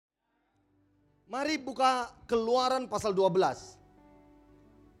Mari buka Keluaran pasal 12.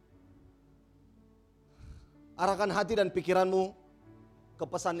 Arahkan hati dan pikiranmu ke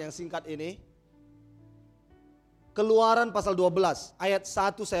pesan yang singkat ini. Keluaran pasal 12 ayat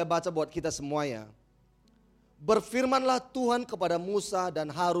 1 saya baca buat kita semuanya. Berfirmanlah Tuhan kepada Musa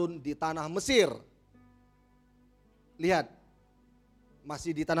dan Harun di tanah Mesir. Lihat,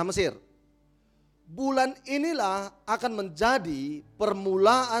 masih di tanah Mesir. Bulan inilah akan menjadi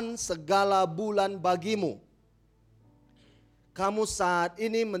permulaan segala bulan bagimu. Kamu saat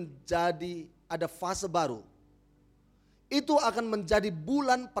ini ada fase baru. Itu akan menjadi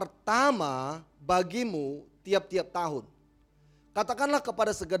bulan pertama bagimu tiap-tiap tahun. Katakanlah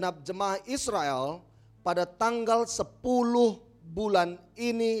kepada segenap jemaah Israel, pada tanggal 10 bulan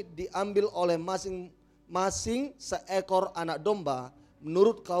ini diambil oleh masing-masing seekor anak domba,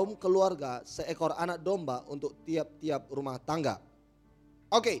 menurut kaum keluarga seekor anak domba untuk tiap-tiap rumah tangga.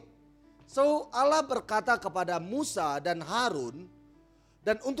 Oke, so Allah berkata kepada Musa dan Harun,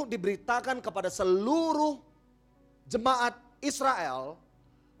 dan untuk diberitakan kepada seluruh jemaat Israel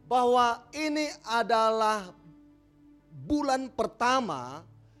bahwa ini adalah bulan pertama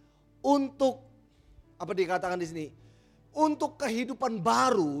untuk apa dikatakan di sini? Untuk kehidupan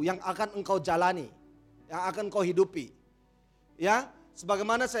baru yang akan engkau jalani, yang akan engkau hidupi. Ya,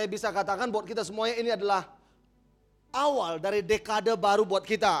 sebagaimana saya bisa katakan buat kita semuanya ini adalah awal dari dekade baru buat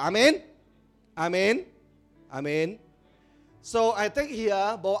kita. Amin. Amin. Amin. So I think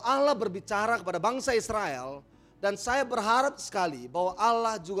here bahwa Allah berbicara kepada bangsa Israel, dan saya berharap sekali bahwa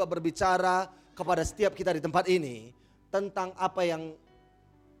Allah juga berbicara kepada setiap kita di tempat ini tentang apa yang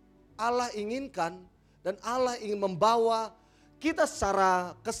Allah inginkan, dan Allah ingin membawa kita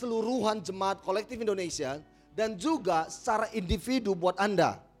secara keseluruhan jemaat kolektif Indonesia dan juga secara individu buat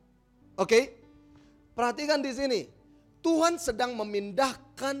Anda. Oke? Perhatikan di sini. Tuhan sedang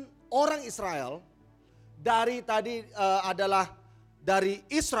memindahkan orang Israel dari tadi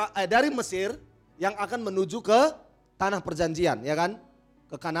dari Mesir yang akan menuju ke tanah perjanjian, ya kan?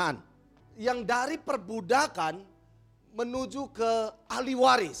 Ke Kanaan. Yang dari perbudakan menuju ke ahli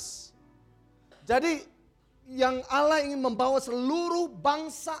waris. Jadi yang Allah ingin membawa seluruh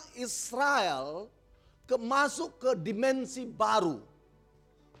bangsa Israel masuk ke dimensi baru.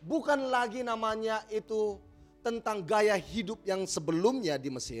 Bukan lagi namanya itu tentang gaya hidup yang sebelumnya di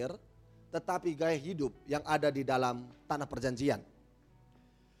Mesir, tetapi gaya hidup yang ada di dalam tanah perjanjian.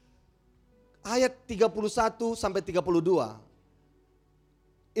 Ayat 31 sampai 32.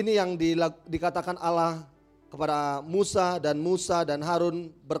 Ini yang dikatakan Allah kepada Musa dan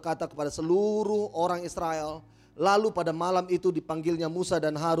Harun berkata kepada seluruh orang Israel. Lalu pada malam itu dipanggilnya Musa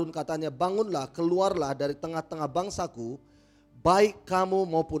dan Harun, katanya, bangunlah, keluarlah dari tengah-tengah bangsaku, baik kamu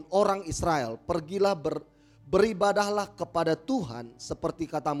maupun orang Israel, pergilah beribadahlah kepada Tuhan seperti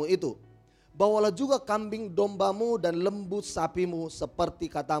katamu itu. Bawalah juga kambing dombamu dan lembu sapimu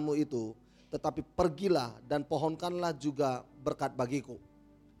seperti katamu itu, tetapi pergilah dan pohonkanlah juga berkat bagiku.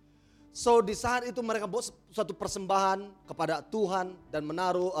 So di saat itu mereka buat suatu persembahan kepada Tuhan dan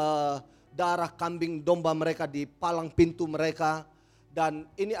menaruh darah kambing domba mereka di palang pintu mereka. Dan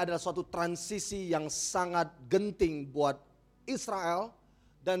ini adalah suatu transisi yang sangat genting buat Israel.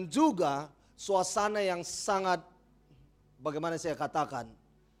 Dan juga suasana yang sangat, bagaimana saya katakan,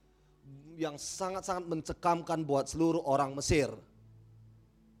 yang sangat-sangat mencekamkan buat seluruh orang Mesir.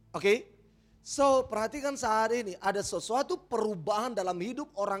 Oke? So perhatikan saat ini ada sesuatu perubahan dalam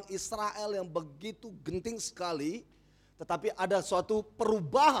hidup orang Israel yang begitu genting sekali. Tetapi ada suatu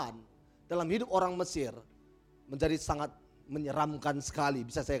perubahan dalam hidup orang Mesir menjadi sangat menyeramkan sekali.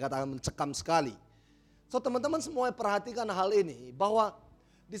 Bisa saya katakan mencekam sekali. So teman-teman semua perhatikan hal ini. Bahwa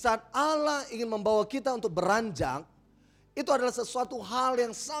di saat Allah ingin membawa kita untuk beranjak, itu adalah sesuatu hal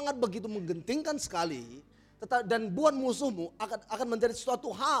yang sangat begitu menggentingkan sekali. Dan buat musuhmu akan menjadi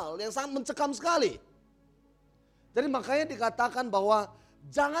suatu hal yang sangat mencekam sekali. Jadi makanya dikatakan bahwa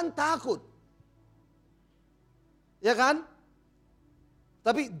jangan takut. Ya kan?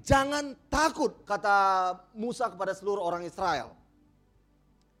 Tapi jangan takut, kata Musa kepada seluruh orang Israel.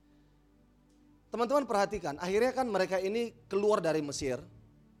 Teman-teman perhatikan, akhirnya kan mereka ini keluar dari Mesir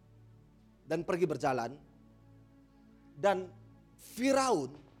dan pergi berjalan. Dan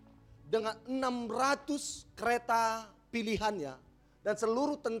Firaun dengan 600 kereta pilihannya dan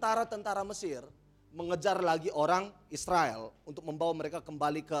seluruh tentara-tentara Mesir mengejar lagi orang Israel untuk membawa mereka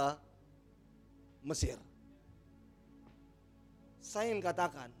kembali ke Mesir. Saya ingin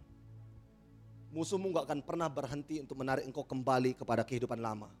katakan, musuhmu gak akan pernah berhenti untuk menarik engkau kembali kepada kehidupan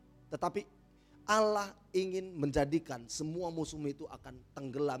lama. Tetapi Allah ingin menjadikan semua musuhmu itu akan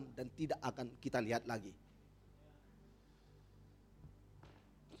tenggelam dan tidak akan kita lihat lagi.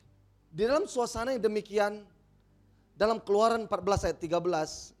 Di dalam suasana yang demikian, dalam Keluaran 14 ayat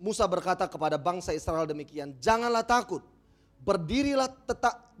 13, Musa berkata kepada bangsa Israel demikian, janganlah takut, berdirilah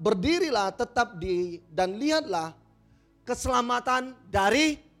tetap dan lihatlah keselamatan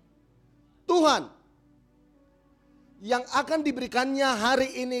dari Tuhan yang akan diberikannya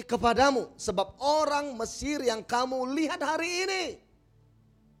hari ini kepadamu, sebab orang Mesir yang kamu lihat hari ini,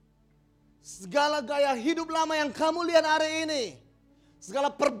 segala gaya hidup lama yang kamu lihat hari ini, segala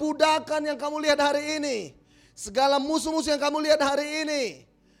perbudakan yang kamu lihat hari ini, segala musuh-musuh yang kamu lihat hari ini,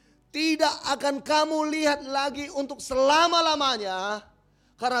 tidak akan kamu lihat lagi untuk selama-lamanya,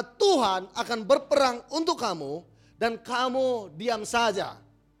 karena Tuhan akan berperang untuk kamu dan kamu diam saja.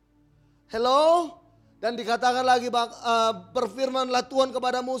 Hello? Dan dikatakan lagi, berfirmanlah Tuhan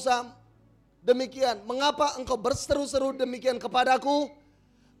kepada Musa, demikian, mengapa engkau berseru-seru demikian kepadaku?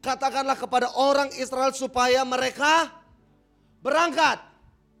 Katakanlah kepada orang Israel supaya mereka berangkat.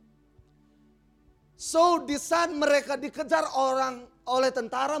 So di saat mereka dikejar oleh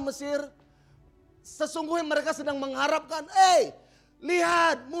tentara Mesir, sesungguhnya mereka sedang mengharapkan,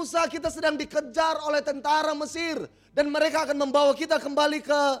 lihat Musa, kita sedang dikejar oleh tentara Mesir. Dan mereka akan membawa kita kembali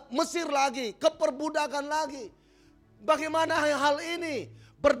ke Mesir lagi, ke perbudakan lagi. Bagaimana hal ini?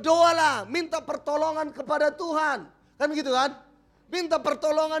 Berdoalah, minta pertolongan kepada Tuhan. Kan gitu kan? Minta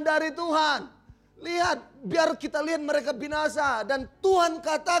pertolongan dari Tuhan. Lihat, biar kita lihat mereka binasa. Dan Tuhan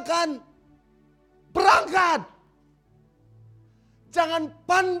katakan, berangkat. Jangan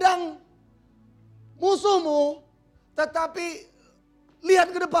pandang musuhmu, tetapi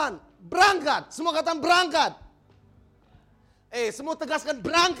lihat ke depan. Berangkat, semua katakan berangkat. Semua tegaskan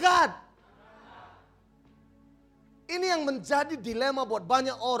berangkat. Ini yang menjadi dilema buat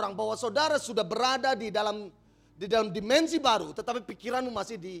banyak orang, bahwa saudara sudah berada di dalam dimensi baru, tetapi pikiranmu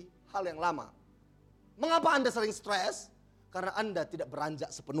masih di hal yang lama. Mengapa Anda sering stres? Karena Anda tidak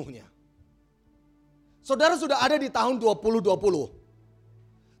beranjak sepenuhnya. Saudara sudah ada di tahun 2020,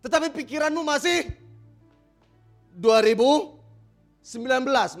 tetapi pikiranmu masih 2019,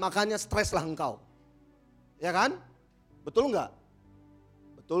 makanya streslah engkau. Ya kan? Betul enggak?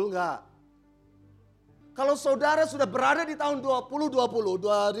 Betul enggak? Kalau saudara sudah berada di tahun 2020,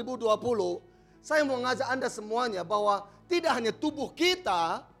 saya mau ngajak Anda semuanya bahwa tidak hanya tubuh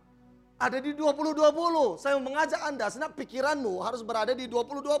kita ada di 2020. Saya mau mengajak Anda, senap pikiranmu harus berada di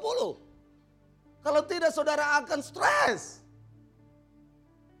 2020. Kalau tidak saudara akan stres.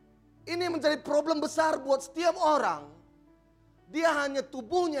 Ini menjadi problem besar buat setiap orang. Dia hanya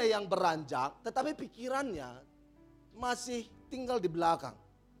tubuhnya yang beranjak, tetapi pikirannya masih tinggal di belakang.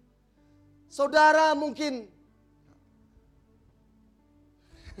 Saudara mungkin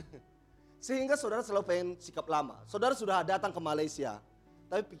sehingga saudara selalu pengen sikap lama. Saudara sudah datang ke Malaysia,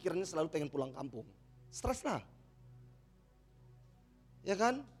 tapi pikirannya selalu pengen pulang kampung. Stres lah. Ya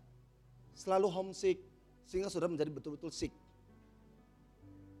kan? Selalu homesick, sehingga saudara menjadi betul-betul sick.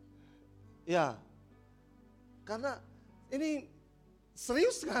 Ya. Karena ini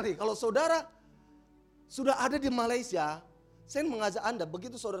serius sekali. Kalau saudara sudah ada di Malaysia, saya mengajak Anda,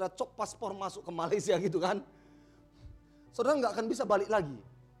 begitu saudara cop paspor masuk ke Malaysia gitu kan, saudara nggak akan bisa balik lagi.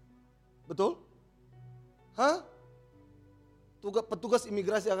 Betul? Hah? Petugas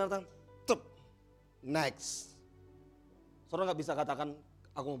imigrasi akan katakan, next. Saudara nggak bisa katakan,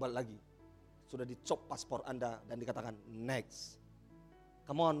 aku mau balik lagi. Sudah dicop paspor Anda dan dikatakan next.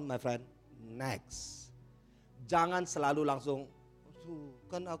 Come on my friend, next. Jangan selalu langsung,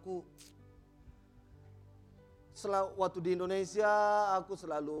 kan aku waktu di Indonesia aku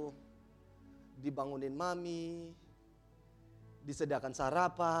selalu dibangunin mami, disediakan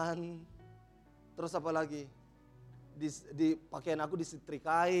sarapan, terus apa lagi? Di pakaian aku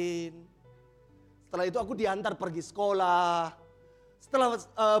disetrikain. Setelah itu aku diantar pergi sekolah. Setelah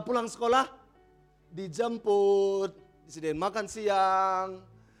pulang sekolah dijemput, disediain makan siang.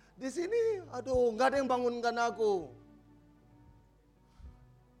 Di sini aduh nggak ada yang bangunkan aku.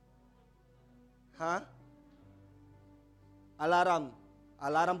 Hah? Alarm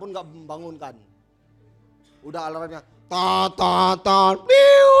pun gak membangunkan. Udah alarmnya ta ta ta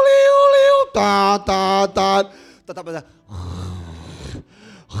liu liu liu ta ta ta, tetap aja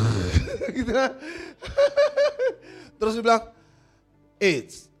gitu. Terus dia bilang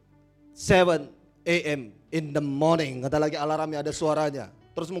 7 a.m. in the morning, kata lagi alarmnya, ada suaranya.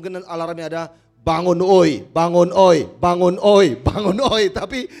 Terus mungkin alarmnya ada bangun oi, bangun oi, bangun oi, bangun oi,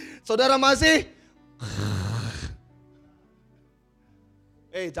 tapi saudara masih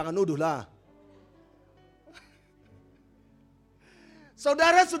jangan nuduh lah.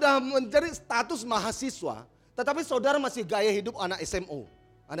 Saudara sudah menjadi status mahasiswa, tetapi saudara masih gaya hidup anak SMO,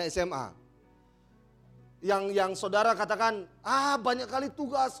 anak SMA. Yang saudara katakan, banyak kali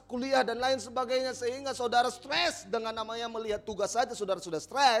tugas, kuliah dan lain sebagainya, sehingga saudara stres dengan namanya melihat tugas saja saudara sudah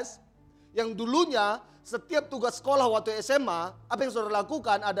stres. Yang dulunya setiap tugas sekolah waktu SMA, apa yang saudara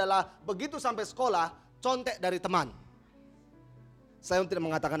lakukan adalah begitu sampai sekolah, contek dari teman. Saya tidak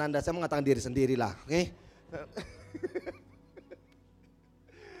mengatakan Anda, saya mengatakan diri sendirilah, oke?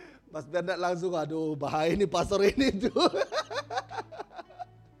 Mas Bernard langsung, aduh bahaya ini pastor ini tuh.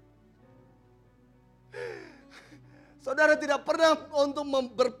 Saudara tidak pernah untuk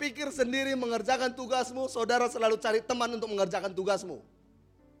berpikir sendiri mengerjakan tugasmu, saudara selalu cari teman untuk mengerjakan tugasmu.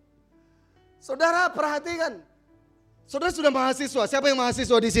 Saudara perhatikan, saudara sudah mahasiswa, siapa yang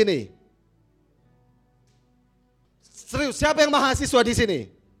mahasiswa di sini? Serius, siapa yang mahasiswa di sini?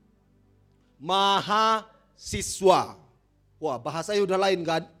 Mahasiswa. Wah, bahasanya udah lain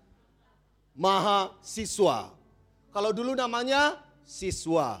kan? Mahasiswa. Kalau dulu namanya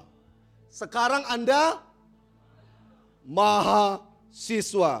siswa. Sekarang Anda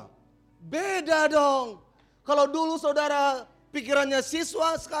mahasiswa. Beda dong. Kalau dulu saudara pikirannya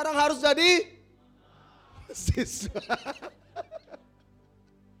siswa, sekarang harus jadi siswa.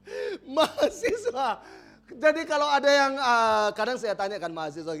 Mahasiswa. Jadi kalau ada yang kadang saya tanyakan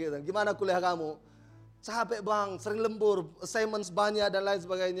mahasiswa gitu, gimana kuliah kamu? Capek bang, sering lembur, assignments banyak dan lain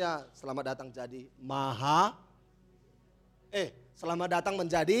sebagainya. Selamat datang jadi selamat datang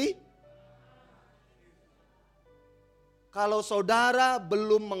menjadi. Kalau saudara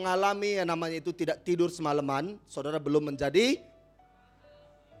belum mengalami yang namanya itu tidak tidur semalaman, saudara belum menjadi,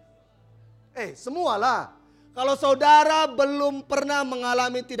 semualah. Kalau saudara belum pernah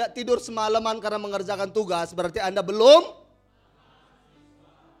mengalami tidak tidur semalaman karena mengerjakan tugas, berarti Anda belum.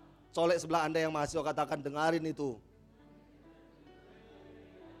 Colek sebelah Anda yang mahasiswa katakan, dengarin itu.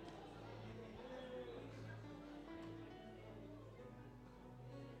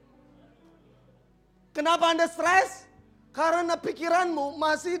 Kenapa Anda stres? Karena pikiranmu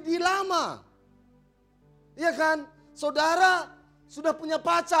masih di lama. Iya kan? Saudara sudah punya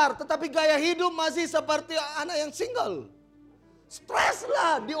pacar, tetapi gaya hidup masih seperti anak yang single. Stres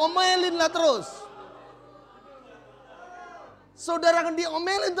lah, diomelin lah terus. Saudara kan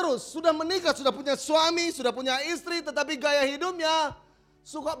diomelin terus. Sudah menikah, sudah punya suami, sudah punya istri, tetapi gaya hidupnya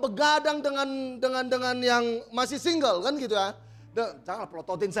suka begadang dengan yang masih single kan gitu ya. Jangan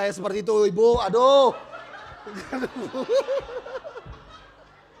pelototin saya seperti itu ibu, aduh.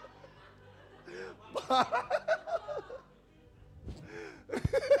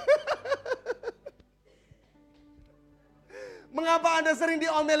 Mengapa Anda sering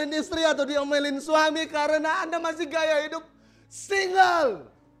diomelin istri atau diomelin suami? Karena Anda masih gaya hidup single.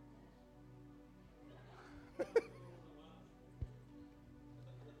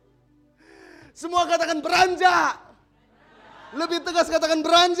 Semua katakan beranjak. Lebih tegas katakan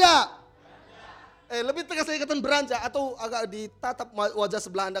beranjak. Lebih tegas saya katakan beranjak, atau agak ditatap wajah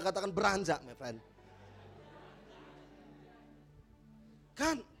sebelah Anda katakan beranjak, my friend.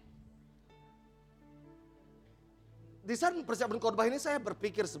 Kan? Di saat persiapan khotbah ini saya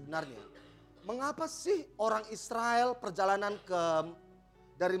berpikir sebenarnya, mengapa sih orang Israel perjalanan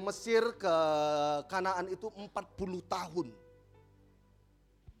dari Mesir ke Kanaan itu 40 tahun?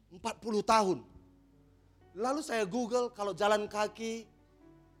 40 tahun. Lalu saya Google, kalau jalan kaki,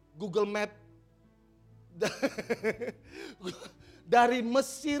 Google Map, dari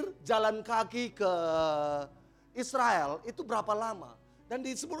Mesir jalan kaki ke Israel itu berapa lama? Dan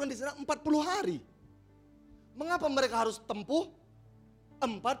disebutkan di sana 40 hari. Mengapa mereka harus tempuh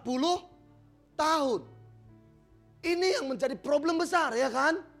 40 tahun? Ini yang menjadi problem besar, ya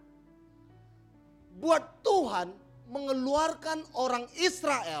kan? Buat Tuhan mengeluarkan orang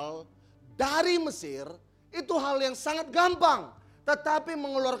Israel dari Mesir itu hal yang sangat gampang. Tetapi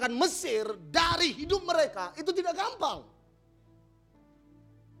mengeluarkan Mesir dari hidup mereka itu tidak gampang.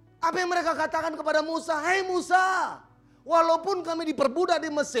 Apa yang mereka katakan kepada Musa? Hei Musa, walaupun kami diperbudak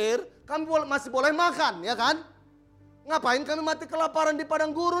di Mesir, kami masih boleh makan, ya kan? Ngapain kami mati kelaparan di padang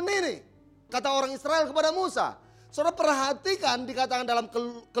gurun ini? Kata orang Israel kepada Musa. Saudara perhatikan dikatakan dalam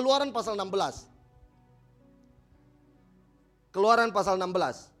Keluaran pasal 16. Keluaran pasal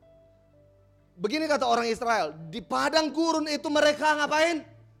 16. Begini kata orang Israel, di padang gurun itu mereka ngapain?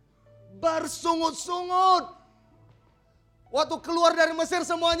 Bersungut-sungut. Waktu keluar dari Mesir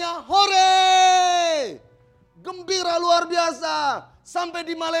semuanya, hore! Gembira luar biasa. Sampai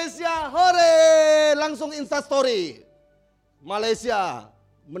di Malaysia, hore! Langsung instastory. Malaysia,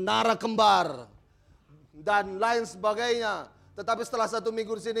 menara kembar, dan lain sebagainya. Tetapi setelah 1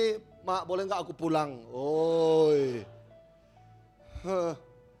 minggu di sini, Mak boleh nggak aku pulang? Oi.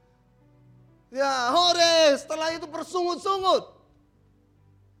 Ya hore, setelah itu bersungut-sungut.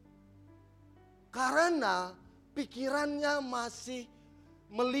 Karena pikirannya masih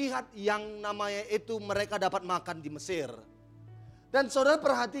melihat yang namanya itu mereka dapat makan di Mesir. Dan saudara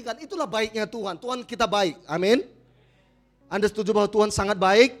perhatikan, itulah baiknya Tuhan. Tuhan kita baik, amin. Anda setuju bahwa Tuhan sangat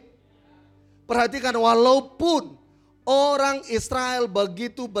baik? Perhatikan, walaupun orang Israel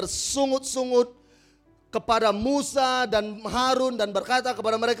begitu bersungut-sungut kepada Musa dan Harun dan berkata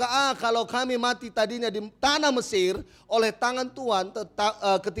kepada mereka, kalau kami mati tadinya di tanah Mesir oleh tangan Tuhan,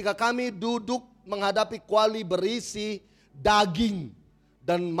 ketika kami duduk menghadapi kuali berisi daging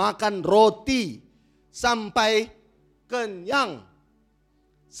dan makan roti sampai kenyang.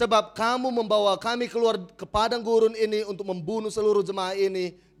 Sebab kamu membawa kami keluar ke padang gurun ini untuk membunuh seluruh jemaah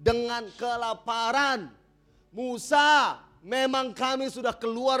ini dengan kelaparan. Musa, memang kami sudah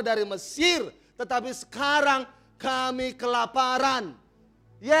keluar dari Mesir, tetapi sekarang kami kelaparan.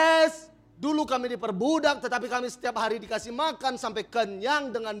 Yes, dulu kami diperbudak, tetapi kami setiap hari dikasih makan sampai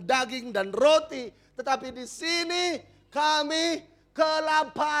kenyang dengan daging dan roti. Tetapi di sini kami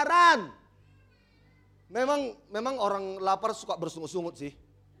kelaparan. Memang orang lapar suka bersungut-sungut sih.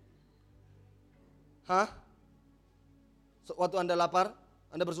 Hah? Waktu Anda lapar,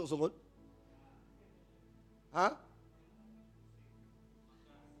 Anda bersungut-sungut? Hah?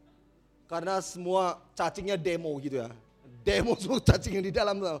 Karena semua cacingnya demo gitu ya. Demo semua cacing yang di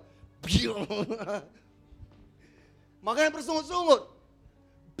dalam. Makanya bersungut-sungut.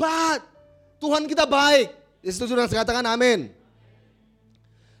 But Tuhan kita baik. Setuju dengan saya katakan amin.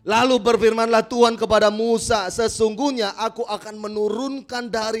 Lalu berfirmanlah Tuhan kepada Musa, sesungguhnya aku akan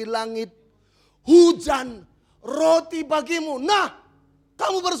menurunkan dari langit hujan roti bagimu. Nah,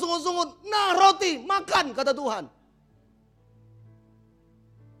 kamu bersungut-sungut, nah roti, makan, kata Tuhan.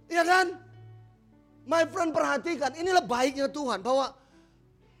 Iya kan? My friend, perhatikan, inilah baiknya Tuhan, bahwa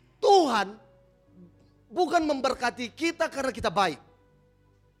Tuhan bukan memberkati kita karena kita baik.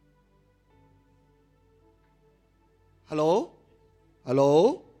 Halo?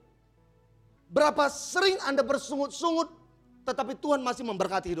 Halo? Berapa sering Anda bersungut-sungut tetapi Tuhan masih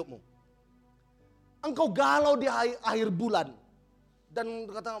memberkati hidupmu? Engkau galau di akhir bulan dan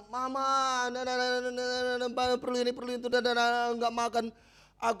kata, mama, perlu ini, perlu itu, nggak makan.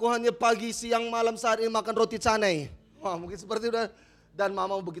 Aku hanya pagi, siang, malam saat ini makan roti canai. Wah, mungkin seperti itu. Dan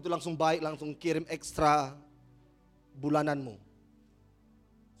mama begitu langsung baik, langsung kirim ekstra bulananmu.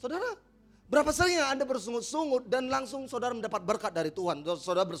 Saudara, berapa sering Anda bersungut-sungut dan langsung saudara mendapat berkat dari Tuhan.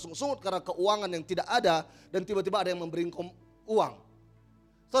 Saudara bersungut-sungut karena keuangan yang tidak ada dan tiba-tiba ada yang memberi uang.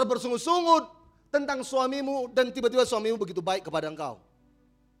 Saudara bersungut-sungut tentang suamimu dan tiba-tiba suamimu begitu baik kepada engkau.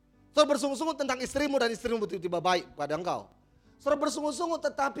 Saudara bersungut-sungut tentang istrimu dan istrimu tiba-tiba baik kepada engkau. Saudara bersungut-sungut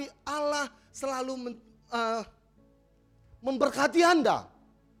tetapi Allah selalu memberkati Anda.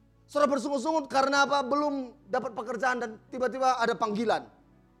 Saudara bersungut-sungut karena apa? Belum dapat pekerjaan dan tiba-tiba ada panggilan.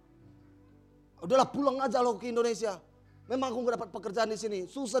 Udahlah, pulang aja lo ke Indonesia. Memang aku gak dapat pekerjaan di sini.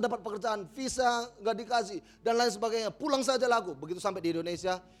 Susah dapat pekerjaan, visa gak dikasih dan lain sebagainya. Pulang saja lagu. Begitu sampai di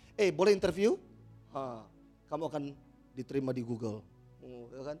Indonesia, boleh interview? Kamu akan diterima di Google,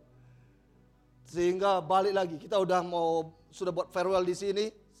 ya kan? Sehingga balik lagi, kita sudah buat farewell di sini,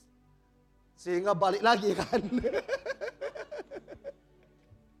 sehingga balik lagi kan?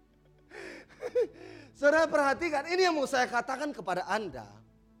 Saudara perhatikan, ini yang mau saya katakan kepada Anda,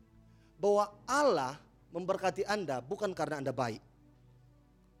 bahwa Allah memberkati Anda bukan karena Anda baik,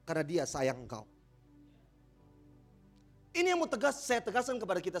 karena Dia sayang engkau. Ini yang mau saya tegaskan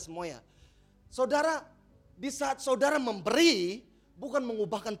kepada kita semuanya. Saudara, di saat saudara memberi, bukan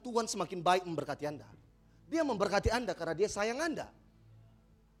mengubahkan Tuhan semakin baik memberkati Anda. Dia memberkati Anda karena Dia sayang Anda.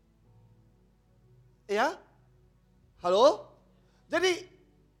 Ya? Halo? Jadi,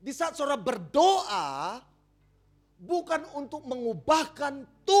 di saat saudara berdoa, bukan untuk mengubahkan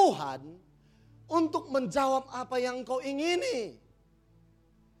Tuhan, untuk menjawab apa yang kau ingini.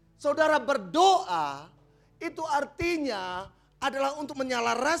 Saudara berdoa, itu artinya adalah untuk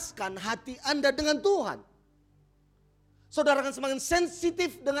menyelaraskan hati Anda dengan Tuhan. Saudara akan semakin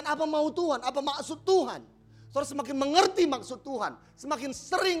sensitif dengan apa mau Tuhan, apa maksud Tuhan. Saudara semakin mengerti maksud Tuhan. Semakin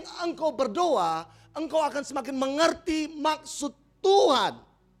sering engkau berdoa, engkau akan semakin mengerti maksud Tuhan.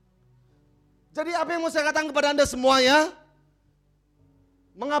 Jadi apa yang mau saya katakan kepada Anda semuanya?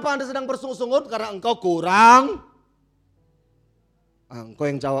 Mengapa Anda sedang bersungut-sungut? Karena engkau kurang. Engkau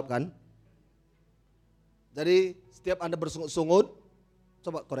yang jawab kan? Jadi setiap Anda bersungut-sungut,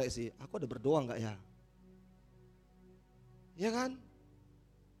 coba koreksi, aku ada berdoa enggak ya? Ya kan?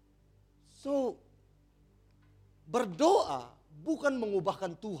 So, berdoa bukan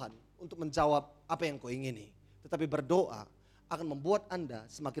mengubahkan Tuhan untuk menjawab apa yang kau ingini. Tetapi berdoa akan membuat Anda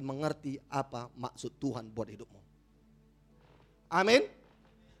semakin mengerti apa maksud Tuhan buat hidupmu. Amin?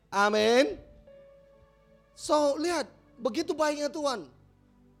 Amin? So lihat, begitu baiknya Tuhan.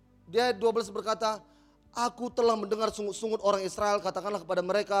 Dia ayat 12 berkata, aku telah mendengar sungut-sungut orang Israel, katakanlah kepada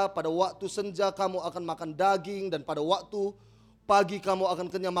mereka, pada waktu senja kamu akan makan daging dan pada waktu pagi kamu akan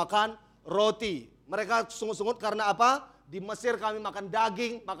kenyang makan roti. Mereka sungut-sungut karena apa? Di Mesir kami makan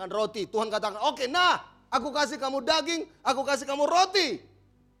daging, makan roti. Tuhan katakan, oke, nah aku kasih kamu daging, aku kasih kamu roti.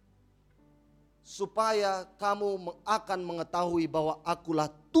 Supaya kamu akan mengetahui bahwa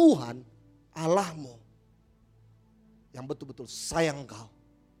akulah Tuhan Allahmu yang betul-betul sayang engkau.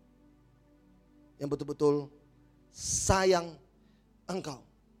 Yang betul-betul sayang engkau.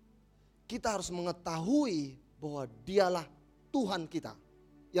 Kita harus mengetahui bahwa dialah Tuhan kita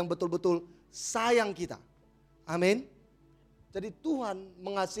yang betul-betul sayang kita. Amin. Jadi Tuhan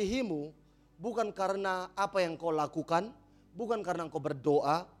mengasihimu bukan karena apa yang kau lakukan, bukan karena engkau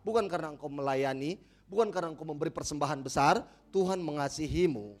berdoa, bukan karena engkau melayani, bukan karena engkau memberi persembahan besar. Tuhan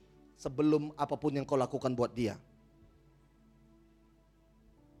mengasihimu sebelum apapun yang kau lakukan buat dia.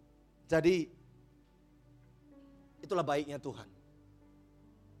 Jadi itulah baiknya Tuhan.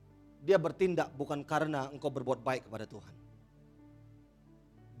 Dia bertindak bukan karena engkau berbuat baik kepada Tuhan.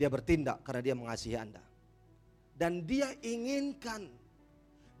 Dia bertindak karena dia mengasihi Anda. Dan dia inginkan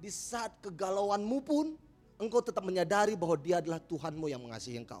di saat kegalauanmu pun engkau tetap menyadari bahwa dia adalah Tuhanmu yang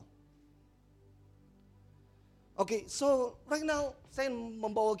mengasihi engkau. Oke, so right now saya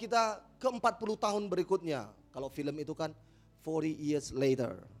membawa kita ke 40 tahun berikutnya. Kalau film itu kan 40 years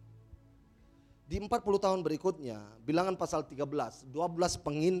later. Di 40 tahun berikutnya, Bilangan pasal 13, 12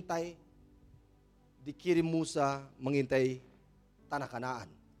 pengintai dikirim Musa mengintai tanah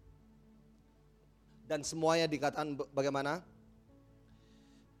Kanaan. Dan semuanya dikatakan bagaimana?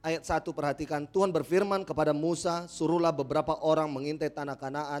 Ayat 1 perhatikan, Tuhan berfirman kepada Musa, suruhlah beberapa orang mengintai tanah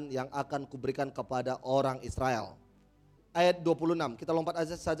Kanaan yang akan kuberikan kepada orang Israel. Ayat 26, kita lompat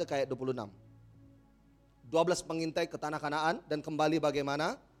aja saja ke ayat 26. 12 pengintai ke tanah Kanaan dan kembali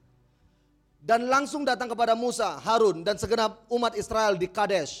bagaimana? Dan langsung datang kepada Musa, Harun dan segenap umat Israel di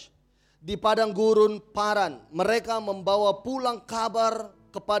Kadesh, di padang gurun Paran. Mereka membawa pulang kabar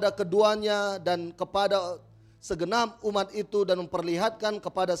kepada keduanya dan kepada segenap umat itu dan memperlihatkan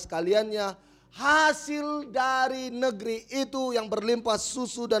kepada sekaliannya hasil dari negeri itu yang berlimpah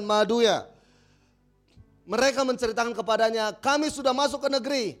susu dan madunya. Mereka menceritakan kepadanya, kami sudah masuk ke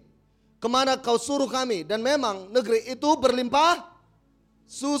negeri kemana kau suruh kami, dan memang negeri itu berlimpah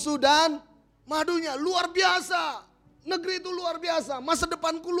susu dan madunya. Luar biasa. Negeri itu luar biasa. Masa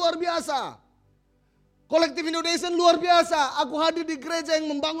depanku luar biasa. Kolektif Indonesia luar biasa. Aku hadir di gereja yang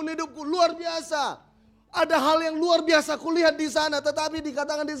membangun hidupku luar biasa. Ada hal yang luar biasa kulihat di sana. Tetapi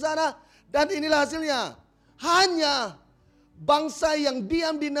dikatakan di sana, dan inilah hasilnya. Hanya bangsa yang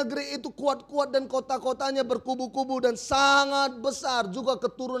diam di negeri itu kuat-kuat dan kota-kotanya berkubu-kubu dan sangat besar. Juga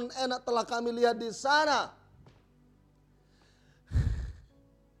keturunan enak telah kami lihat di sana.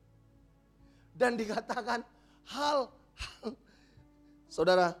 Dan dikatakan hal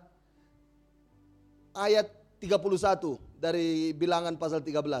saudara, ayat 31 dari Bilangan pasal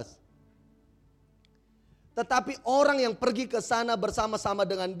 13. Tetapi orang yang pergi ke sana bersama-sama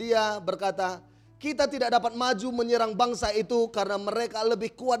dengan dia berkata, kita tidak dapat maju menyerang bangsa itu karena mereka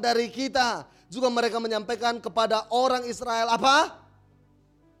lebih kuat dari kita. Juga mereka menyampaikan kepada orang Israel apa?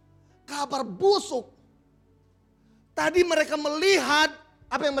 Kabar busuk. Tadi mereka melihat,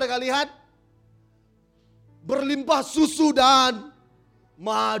 apa yang mereka lihat? Berlimpah susu dan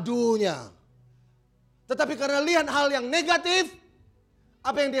madunya. Tetapi karena lihat hal yang negatif,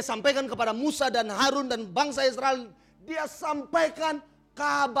 apa yang dia sampaikan kepada Musa dan Harun dan bangsa Israel, dia sampaikan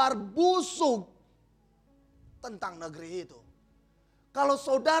kabar busuk tentang negeri itu. Kalau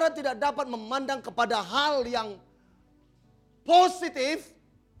saudara tidak dapat memandang kepada hal yang positif,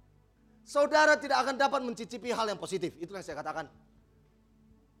 saudara tidak akan dapat mencicipi hal yang positif. Itulah yang saya katakan.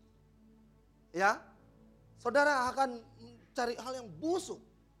 Ya, saudara akan cari hal yang busuk.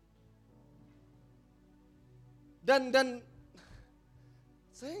 Dan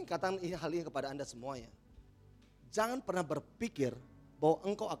saya katakan hal ini kepada Anda semuanya. Jangan pernah berpikir bahwa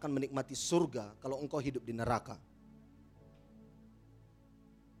engkau akan menikmati surga kalau engkau hidup di neraka.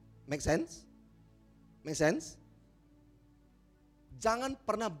 Make sense? Make sense? Jangan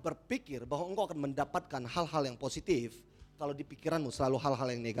pernah berpikir bahwa engkau akan mendapatkan hal-hal yang positif kalau di pikiranmu selalu hal-hal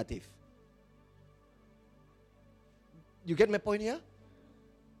yang negatif. You get my point ya?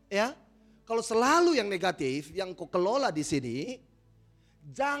 Ya? Kalau selalu yang negatif yang kau kelola di sini,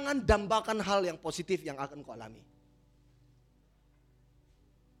 jangan dambakan hal yang positif yang akan kau alami.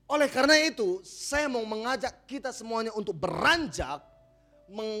 Oleh karena itu, saya mau mengajak kita semuanya untuk beranjak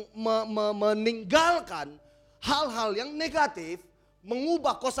meninggalkan hal-hal yang negatif,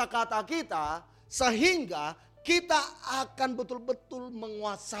 mengubah kosakata kita Sehingga kita akan betul-betul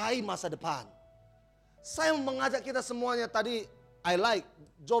menguasai masa depan. Saya mengajak kita semuanya tadi,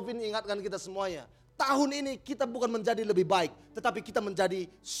 Jovin ingatkan kita semuanya. Tahun ini kita bukan menjadi lebih baik, tetapi kita menjadi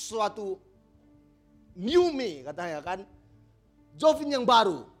suatu new me katanya kan. Jovin yang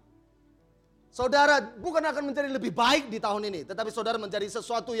baru. Saudara bukan akan menjadi lebih baik di tahun ini, tetapi saudara menjadi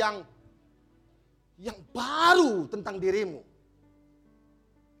sesuatu yang baru tentang dirimu.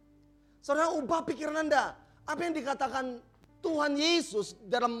 Saudara ubah pikiran Anda. Apa yang dikatakan Tuhan Yesus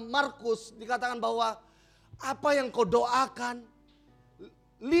dalam Markus, dikatakan bahwa apa yang kau doakan,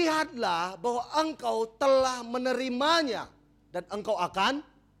 lihatlah bahwa engkau telah menerimanya dan engkau akan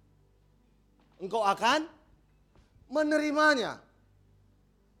menerimanya.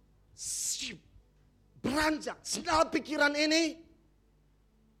 Beranjak segala pikiran ini,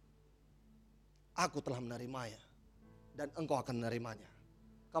 aku telah menerimanya dan engkau akan menerimanya.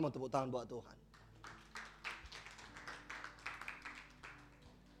 Kamu tepuk tangan buat Tuhan.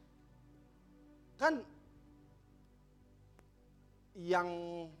 Kan yang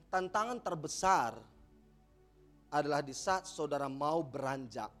tantangan terbesar adalah di saat saudara mau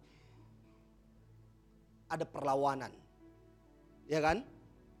beranjak, ada perlawanan. Ya kan?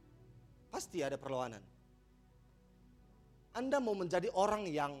 Pasti ada perlawanan. Anda mau menjadi orang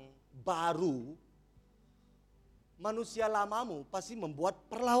yang baru, manusia lamamu pasti membuat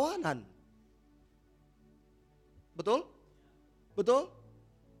perlawanan. Betul? Betul?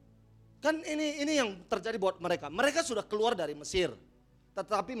 Kan ini yang terjadi buat mereka. Mereka sudah keluar dari Mesir,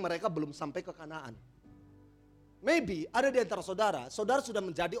 tetapi mereka belum sampai ke Kanaan. Maybe ada di antara saudara sudah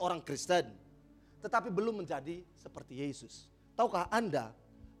menjadi orang Kristen, tetapi belum menjadi seperti Yesus. Tahukah Anda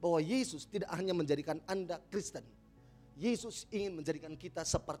bahwa Yesus tidak hanya menjadikan Anda Kristen, Yesus ingin menjadikan kita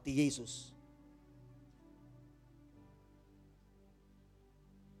seperti Yesus.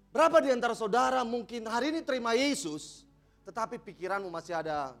 Berapa di antara saudara mungkin hari ini terima Yesus, tetapi pikiranmu masih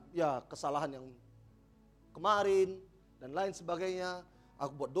ada kesalahan yang kemarin dan lain sebagainya.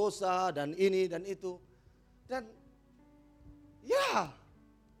 Aku buat dosa dan ini dan itu. Dan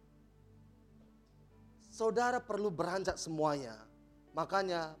saudara perlu beranjak semuanya.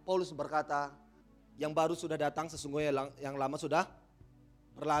 Makanya Paulus berkata, yang baru sudah datang, sesungguhnya yang lama sudah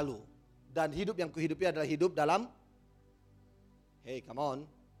berlalu. Dan hidup yang kuhidupi adalah hidup dalam, come on.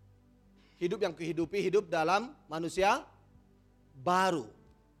 Hidup yang kuhidupi hidup dalam manusia baru.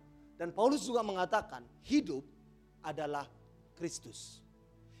 Dan Paulus juga mengatakan hidup adalah Kristus.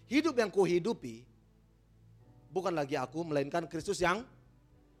 Hidup yang kuhidupi bukan lagi aku, melainkan Kristus yang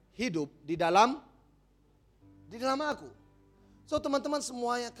hidup di dalam aku. So teman-teman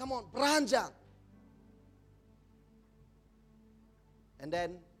semuanya, come on, beranjak. And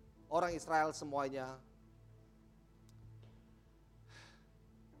then orang Israel semuanya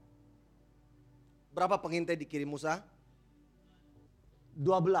berapa pengintai dikirim Musa? 12.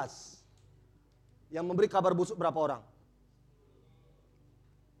 Yang memberi kabar busuk berapa orang?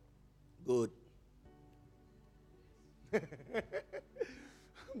 Good.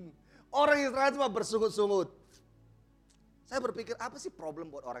 Orang Israel cuma bersungut-sungut. Saya berpikir apa sih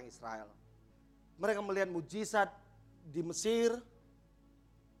problem buat orang Israel? Mereka melihat mujizat di Mesir.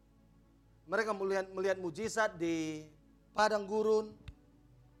 Mereka melihat mujizat di padang gurun.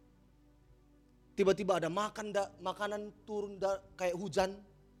 Tiba-tiba ada makanan turun kayak hujan.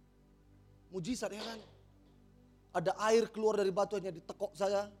 Mujizat ya kan. Ada air keluar dari batu hanya ditekuk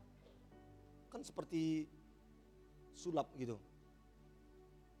saja. Kan seperti sulap gitu.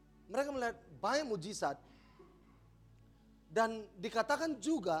 Mereka melihat banyak mujizat. Dan dikatakan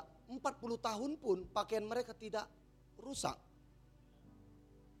juga 40 tahun pun pakaian mereka tidak rusak.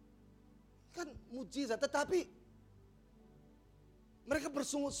 Kan mujizat, tetapi mereka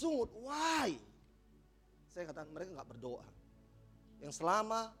bersungut-sungut. Why? Saya katakan mereka gak berdoa. Yang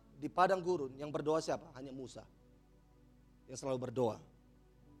selama di padang gurun yang berdoa siapa? Hanya Musa. Yang selalu berdoa.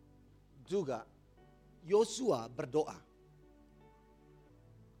 Juga Yosua berdoa.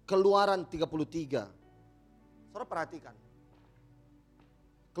 Keluaran 33. Saudara perhatikan.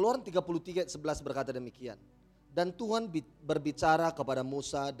 Keluaran 33 11 berkata demikian. Dan Tuhan berbicara kepada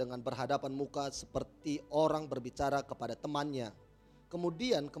Musa dengan berhadapan muka seperti orang berbicara kepada temannya.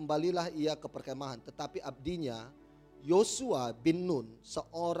 Kemudian kembalilah ia ke perkemahan, tetapi abdinya Yosua bin Nun,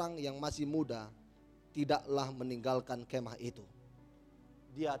 seorang yang masih muda, tidaklah meninggalkan kemah itu.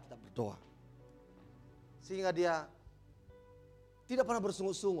 Dia tetap berdoa. Sehingga dia tidak pernah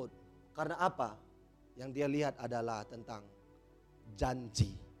bersungut-sungut. Karena apa? Yang dia lihat adalah tentang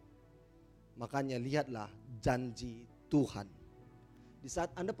janji. Makanya lihatlah janji Tuhan. Di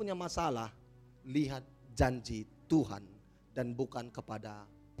saat Anda punya masalah, lihat janji Tuhan dan bukan kepada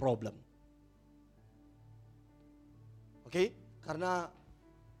problem. Oke? Karena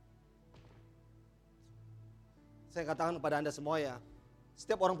saya katakan kepada Anda semua ya,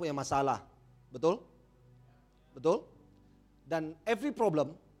 setiap orang punya masalah. Betul? Betul? Dan every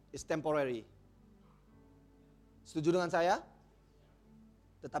problem is temporary. Setuju dengan saya?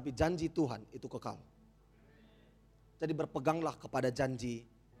 Tetapi janji Tuhan itu kekal. Jadi berpeganglah kepada janji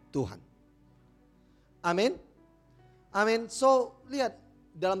Tuhan. Amin. Amin. So, lihat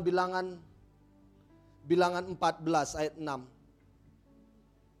dalam bilangan 14 ayat 6.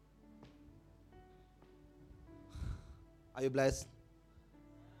 Are you blessed?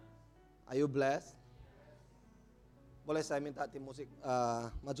 Are you blessed? Boleh saya minta tim musik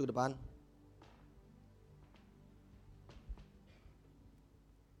maju ke depan?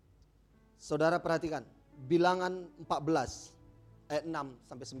 Saudara perhatikan, bilangan 14 ayat 6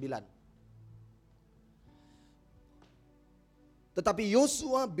 sampai 9. Tetapi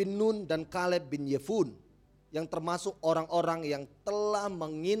Yosua bin Nun dan Kaleb bin Yefun, yang termasuk orang-orang yang telah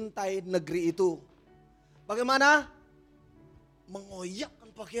mengintai negeri itu, bagaimana?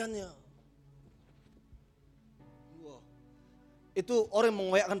 Mengoyakkan pakaiannya. Wow. Itu orang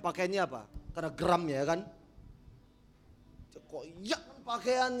mengoyakkan pakaiannya apa? Karena geramnya ya kan? Koyakkan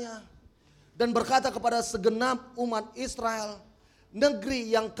pakaiannya. Dan berkata kepada segenap umat Israel,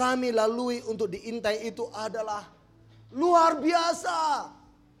 negeri yang kami lalui untuk diintai itu adalah luar biasa.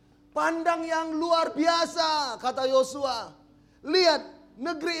 Pandang yang luar biasa, kata Yosua. Lihat,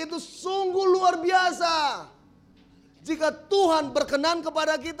 negeri itu sungguh luar biasa. Jika Tuhan berkenan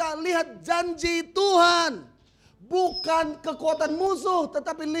kepada kita, lihat janji Tuhan. Bukan kekuatan musuh,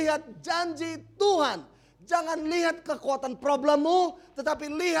 tetapi lihat janji Tuhan. Jangan lihat kekuatan problemmu, tetapi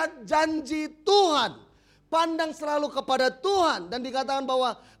lihat janji Tuhan. Pandang selalu kepada Tuhan. Dan dikatakan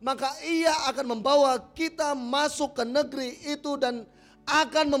bahwa maka Ia akan membawa kita masuk ke negeri itu dan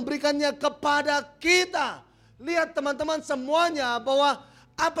akan memberikannya kepada kita. Lihat teman-teman semuanya bahwa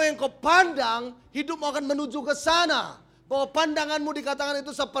apa yang kau pandang, hidupmu akan menuju ke sana. Bahwa pandanganmu dikatakan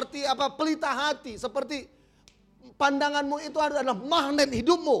itu seperti apa? Pelita hati. Seperti pandanganmu itu adalah magnet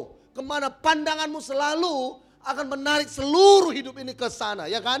hidupmu. Kemana pandanganmu selalu akan menarik seluruh hidup ini ke sana.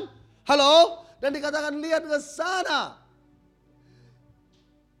 Ya kan? Halo? Dan dikatakan lihat ke sana.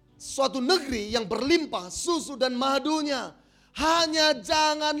 Suatu negeri yang berlimpah susu dan madunya. Hanya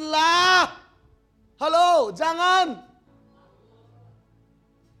janganlah. Halo, janganlah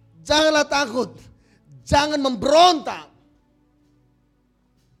takut. Jangan memberontak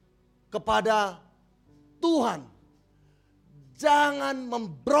kepada Tuhan. Jangan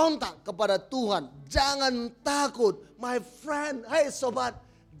memberontak kepada Tuhan. Jangan takut. My friend, hai sobat,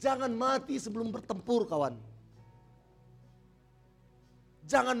 jangan mati sebelum bertempur kawan.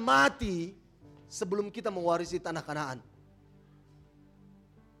 Jangan mati sebelum kita mewarisi tanah Kanaan.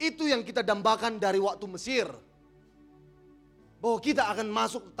 Itu yang kita dambakan dari waktu Mesir. Bahwa kita akan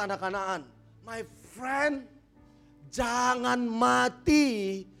masuk ke tanah Kanaan. My friend, jangan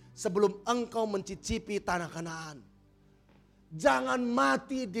mati sebelum engkau mencicipi tanah Kanaan. Jangan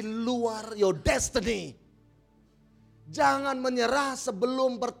mati di luar your destiny. Jangan menyerah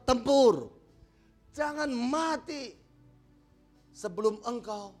sebelum bertempur. Jangan mati sebelum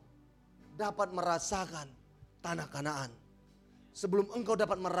engkau dapat merasakan tanah Kanaan. Sebelum engkau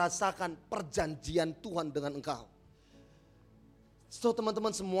dapat merasakan perjanjian Tuhan dengan engkau. So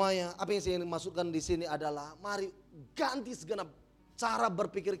teman-teman semuanya, apa yang saya ingin masukkan di sini adalah mari ganti segenap cara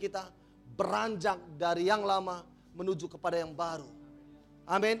berpikir kita, beranjak dari yang lama menuju kepada yang baru.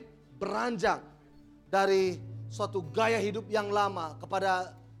 Amin. Beranjak dari suatu gaya hidup yang lama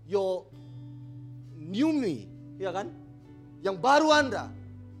kepada your new me, ya kan? Yang baru Anda.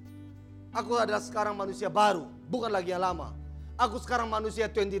 Aku adalah sekarang manusia baru, bukan lagi yang lama. Aku sekarang manusia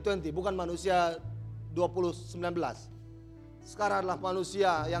 2020, bukan manusia 2019. Sekarang adalah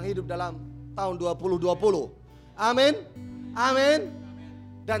manusia yang hidup dalam tahun 2020. Amin. Amin.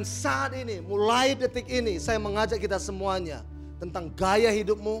 Dan saat ini, mulai detik ini, saya mengajak kita semuanya tentang gaya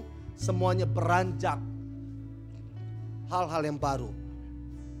hidupmu, semuanya beranjak hal-hal yang baru.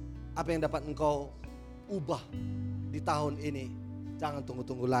 Apa yang dapat engkau ubah di tahun ini, jangan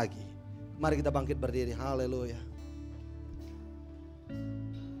tunggu-tunggu lagi. Mari kita bangkit berdiri. Haleluya.